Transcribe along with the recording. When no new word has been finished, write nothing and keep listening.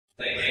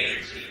They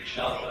hate each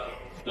other,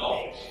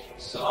 not.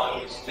 So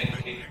I was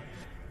thinking,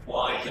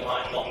 why do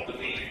I not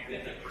believe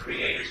in a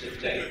creator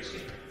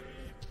deity?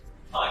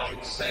 I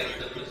could say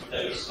that there's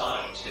no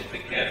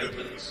scientific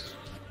evidence,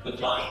 but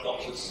I'm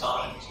not a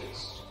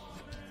scientist.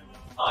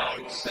 I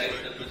could say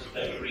that there's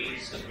no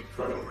reason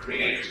for a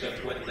creator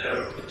when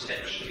there are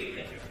potentially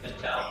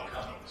infinite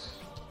outcomes.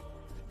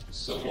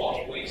 So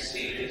what we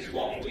see is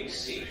what we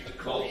see,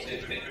 because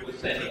if it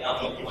was any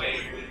other way,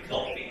 we'd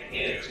not be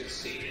here to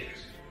see it.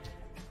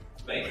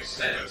 Makes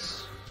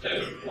sense?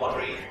 Don't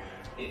worry,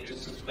 it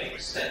doesn't make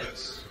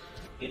sense.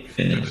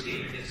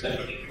 Infinity is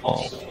only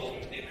possible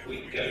if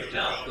we go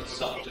down the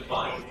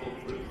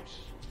subdividable route.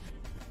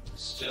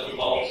 Still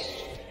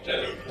lost?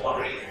 Don't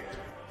worry.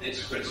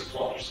 This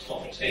wristwatch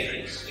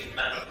spontaneously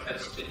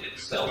manifested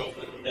itself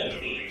with no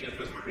need of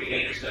a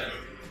creator.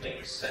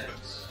 Makes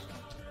sense?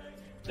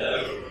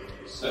 No.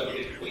 So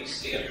if we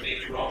see a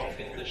big rock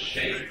in the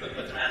shape of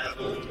an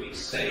animal, we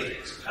say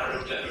it's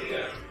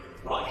pareidolia,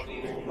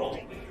 rightly or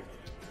wrongly.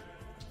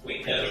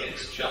 We know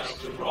it's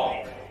just a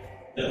rock.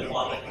 No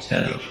one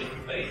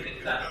intelligent made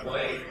it that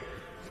way.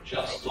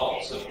 Just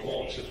lots of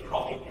water,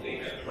 probably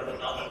over an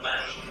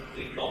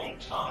unimaginably long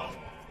time.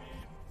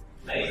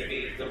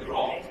 Maybe the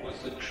rock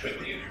was a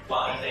tribute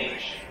by an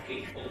ancient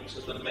people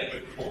to the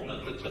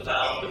megafauna that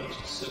allowed them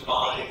to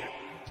survive.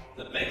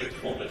 The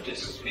megafauna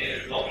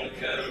disappeared long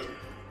ago,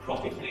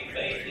 probably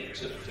made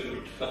into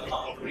food for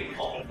hungry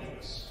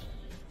hominids.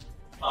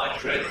 I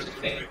dread to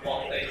think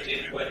what they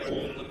did when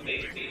all the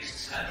big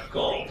beasts had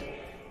gone.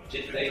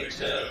 Did they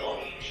turn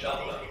on each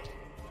other?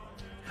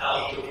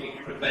 How do we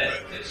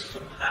prevent this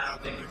from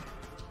happening?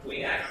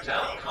 We act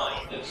out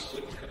kindness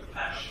with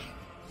compassion.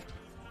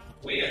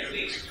 We at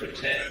least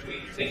pretend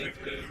we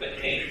think good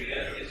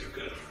behavior is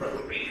good for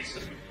a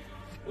reason.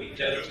 We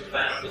don't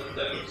abandon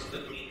those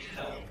that need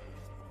help.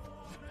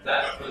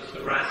 That was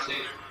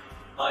erratic.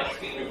 I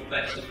feel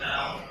better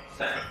now,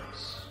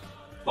 thanks.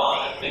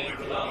 Via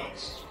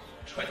Vinculans,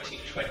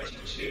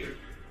 2022.